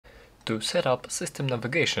To set up system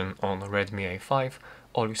navigation on Redmi A5,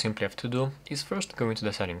 all you simply have to do is first go into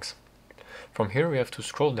the settings. From here you have to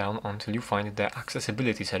scroll down until you find the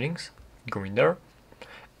accessibility settings, go in there,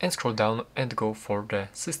 and scroll down and go for the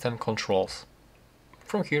system controls.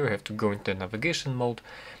 From here you have to go into navigation mode,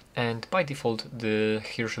 and by default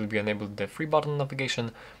here should be enabled the 3-button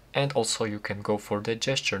navigation, and also you can go for the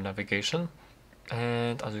gesture navigation.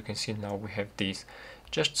 And as you can see now we have these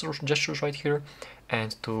gestures right here,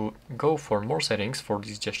 and to go for more settings for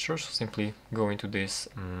these gestures simply go into this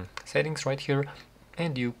settings right here,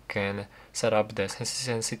 and you can set up the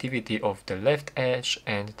sensitivity of the left edge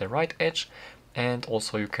and the right edge, and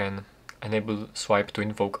also you can enable swipe to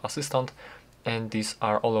invoke assistant, and these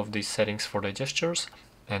are all of these settings for the gestures.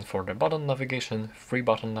 And for the button navigation,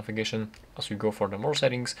 3-button navigation, as we go for the more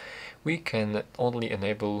settings, we can only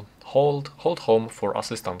enable hold home for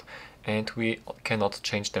assistant, and we cannot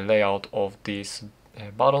change the layout of these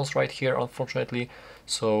buttons right here, unfortunately.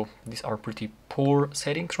 So these are pretty poor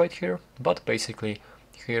settings right here, but basically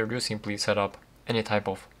here you simply set up any type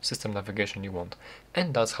of system navigation you want,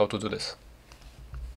 and that's how to do this.